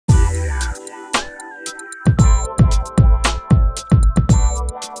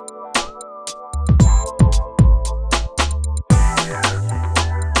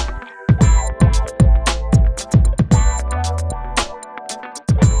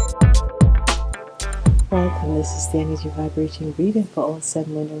and this is the energy vibration reading for all Sun,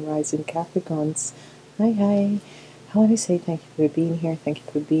 Moon, and Rising Capricorns. Hi, hi. I want to say thank you for being here. Thank you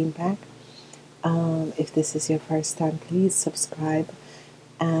for being back. If this is your first time, please subscribe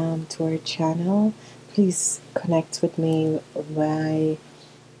to our channel. Please connect with me via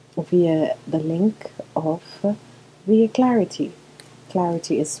the link of via Clarity.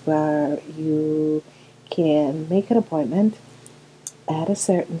 Clarity is where you can make an appointment at a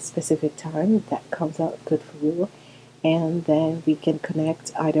certain specific time that comes out good for you, and then we can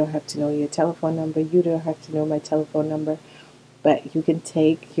connect. I don't have to know your telephone number, you don't have to know my telephone number, but you can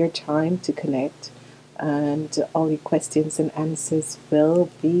take your time to connect, and all your questions and answers will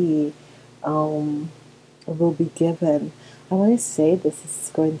be given. I want to say this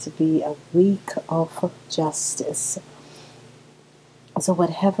is going to be a week of justice. So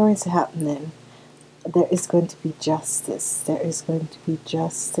whatever is happening, there is going to be justice. There is going to be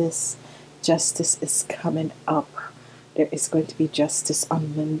justice. Justice is coming up. There is going to be justice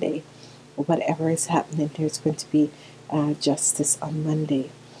on Monday. Whatever is happening, there's going to be justice on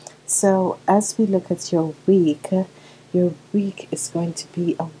Monday. So as we look at your week is going to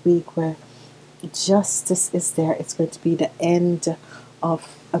be a week where justice is there. It's going to be the end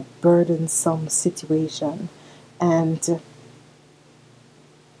of a burdensome situation. And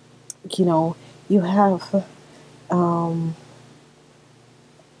you have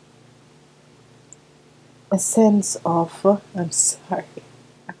a sense of, I'm sorry,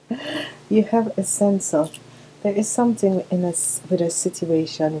 you have a sense of, there is something with a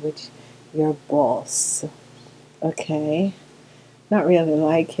situation with your boss, okay? Not really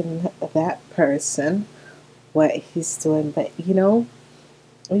liking that person, what he's doing, but the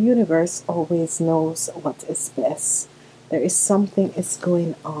universe always knows what is best. There is something is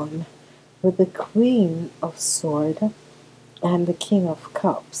going on with the Queen of Sword and the King of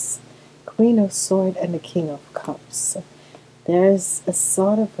Cups. Queen of Sword and the King of Cups. There's a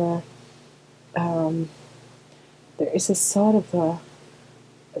sort of a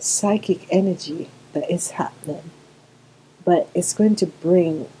psychic energy that is happening, but it's going to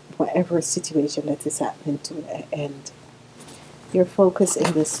bring whatever situation that is happening to an end. Your focus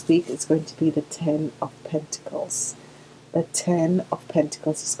in this week is going to be the Ten of Pentacles. The Ten of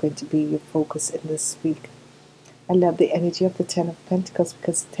Pentacles is going to be your focus in this week. I love the energy of the Ten of Pentacles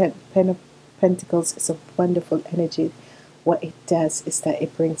because Ten of Pentacles is a wonderful energy. What it does is that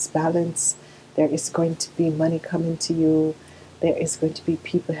it brings balance. There is going to be money coming to you. There is going to be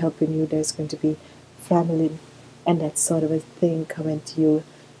people helping you. There's going to be family and that sort of a thing coming to you.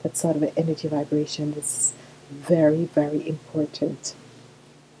 That sort of an energy vibration. This is very, very important.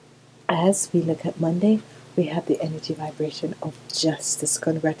 As we look at Monday, we have the energy vibration of justice.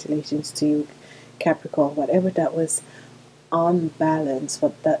 Congratulations to you, Capricorn. Whatever that was unbalanced,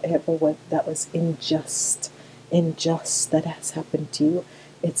 whatever that was unjust that has happened to you,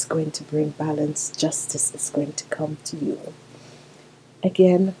 it's going to bring balance. Justice is going to come to you.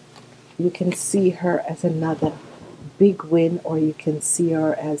 Again, you can see her as another big win, or you can see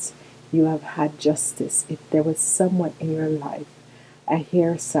her as you have had justice. If there was someone in your life, a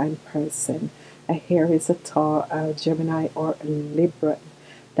air sign person, a Aries, a Taur, a Gemini, or a Libra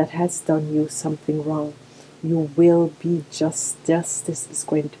that has done you something wrong, you will be justice is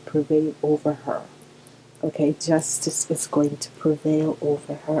going to prevail over her. Okay, justice is going to prevail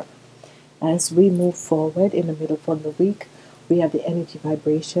over her. As we move forward in the middle of the week, we have the energy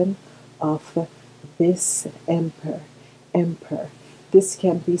vibration of this Emperor. This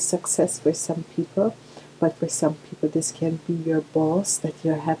can be success for some people, but for some people this can be your boss that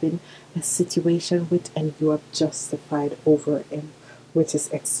you're having a situation with and you have justified over him, which is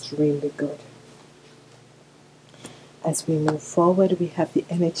extremely good. As we move forward, we have the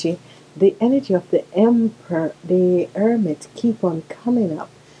energy of the Emperor, the Hermit, keep on coming up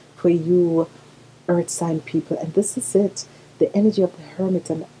for you earth sign people. And this is it, the energy of the Hermit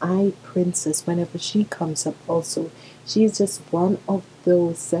and Eye Princess. Whenever she comes up also, she's just one of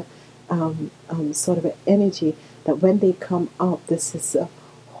those sort of an energy that when they come up, this is a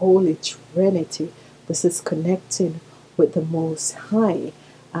Holy Trinity. This is connecting with the Most High.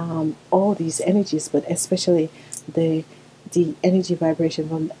 All these energies, but especially the energy vibration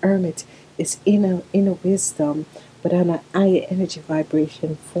from the Hermit is inner wisdom, but on an higher energy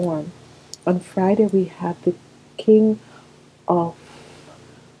vibration form. On Friday we have the King of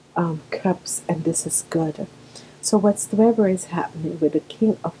Cups, and this is good. So whatsoever is happening with the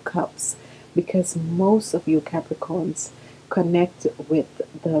King of Cups, because most of you Capricorns connect with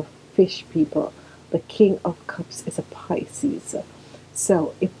the fish people, the King of Cups is a Pisces.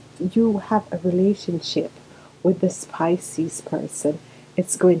 So if you have a relationship with this Pisces person,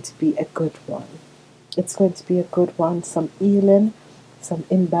 it's going to be a good one. It's going to be a good one. Some healing, some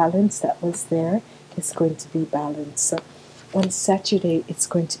imbalance that was there is going to be balanced. So on Saturday, it's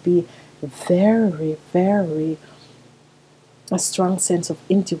going to be very, very a strong sense of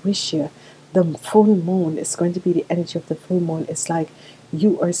intuition. The full moon is going to be the energy of the full moon. It's like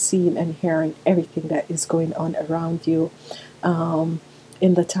you are seeing and hearing everything that is going on around you.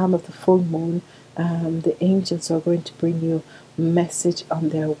 In the time of the full moon, the angels are going to bring you message on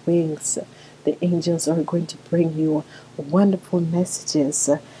their wings. The angels are going to bring you wonderful messages,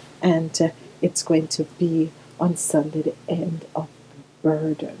 and it's going to be on Sunday the end of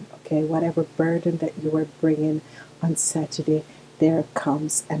burden. Okay, whatever burden that you are bringing on Saturday, there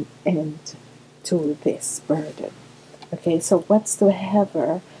comes an end to this burden. Okay, so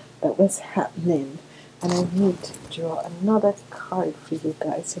whatsoever that was happening, and I need to draw another card for you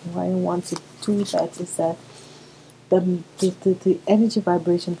guys. And why I want to do that is that the energy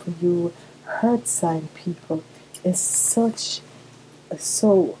vibration for you, hurt sign people, is such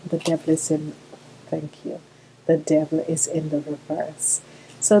so the devil is in. Thank you. The devil is in the reverse.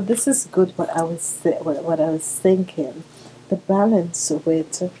 So this is good. What I was thinking, the balance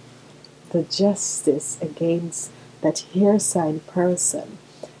with the justice against that ear sign person,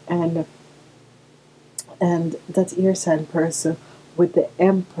 and that ear sign person with the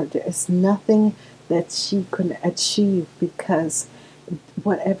emperor. There is nothing that she can achieve because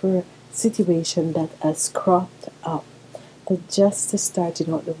whatever situation that has cropped up, the justice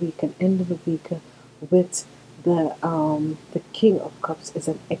starting out the week and ending the week with the King of Cups is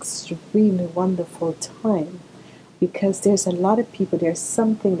an extremely wonderful time, because there's a lot of people. There's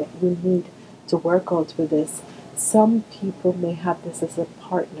something that you need to work out with this. Some people may have this as a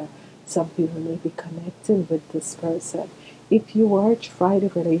partner. Some people may be connecting with this person. If you are trying a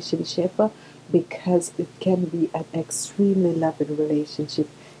relationship, because it can be an extremely loving relationship.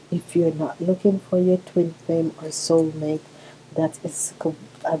 If you're not looking for your twin flame or soulmate, that is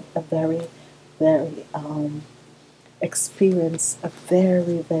a very, very experience a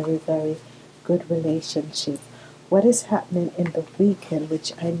very, very, very good relationship. What is happening in the weekend,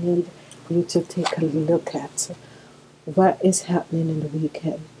 which I need you to take a look at? What is happening in the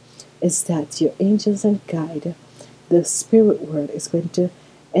weekend is that your angels and guide, the spirit world, is going to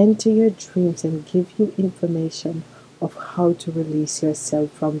enter your dreams and give you information of how to release yourself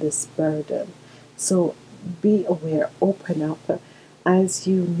from this burden. So be aware, open up as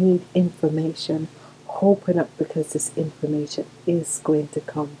you need information. Open up, because this information is going to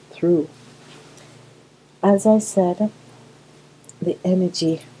come through. As I said, the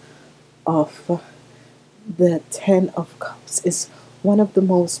energy of the Ten of Cups is one of the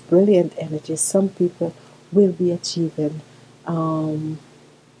most brilliant energies. Some people will be achieving, some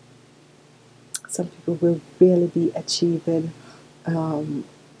people will really be achieving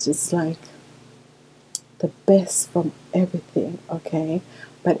just like the best from everything, okay?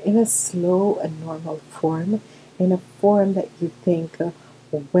 But in a slow and normal form, in a form that you think,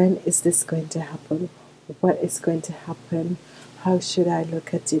 when is this going to happen? What is going to happen? How should I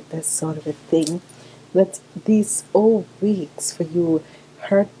look at it? That sort of a thing. But these old weeks for you,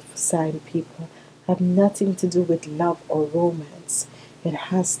 hurt sign people, have nothing to do with love or romance. It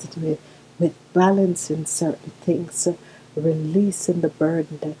has to do with balancing certain things, releasing the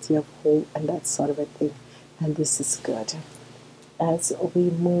burden that you have hold, and that sort of a thing. And this is good. As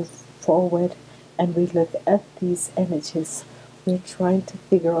we move forward and we look at these energies, we're trying to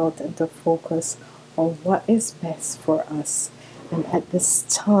figure out and to focus on what is best for us. And at this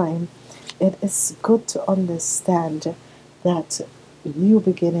time, it is good to understand that new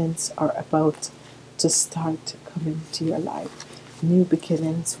beginnings are about to start coming to your life. New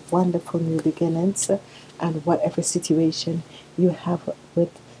beginnings, wonderful new beginnings, and whatever situation you have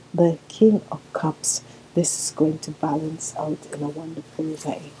with the King of Cups, this is going to balance out in a wonderful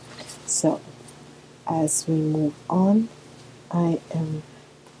way. So, as we move on, I am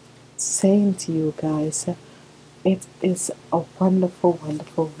saying to you guys, it is a wonderful,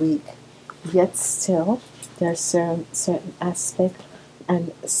 wonderful week. Yet still, there are certain aspects,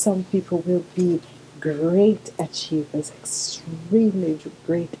 and some people will be great achievers, extremely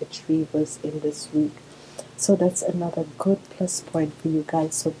great achievers in this week. So that's another good plus point for you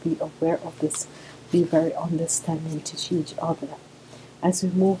guys. So be aware of this. Be very understanding to each other. As we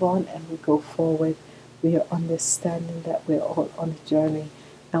move on and we go forward, we are understanding that we're all on a journey,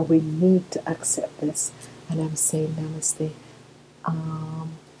 and we need to accept this. And I'm saying namaste.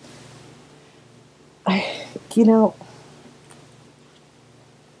 You know,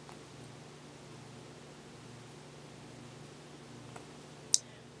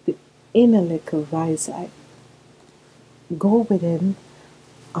 the inner little rise, I go within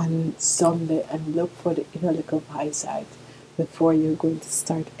on Sunday and look for the inner look of eyesight before you're going to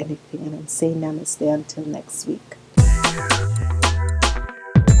start anything. And I'm saying namaste until next week.